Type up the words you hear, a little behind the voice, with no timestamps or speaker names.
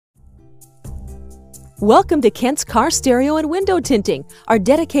Welcome to Kent's Car Stereo and Window Tinting. Our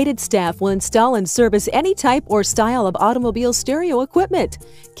dedicated staff will install and service any type or style of automobile stereo equipment.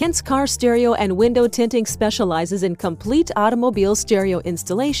 Kent's Car Stereo and Window Tinting specializes in complete automobile stereo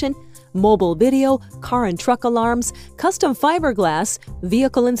installation, mobile video, car and truck alarms, custom fiberglass,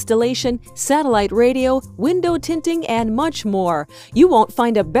 vehicle installation, satellite radio, window tinting, and much more. You won't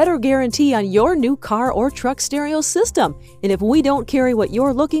find a better guarantee on your new car or truck stereo system. And if we don't carry what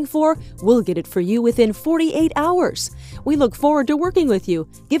you're looking for, we'll get it for you within 48 hours. We look forward to working with you.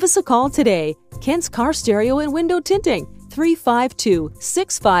 Give us a call today. Kent's Car Stereo and Window Tinting,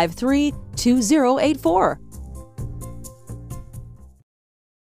 352-653-2084.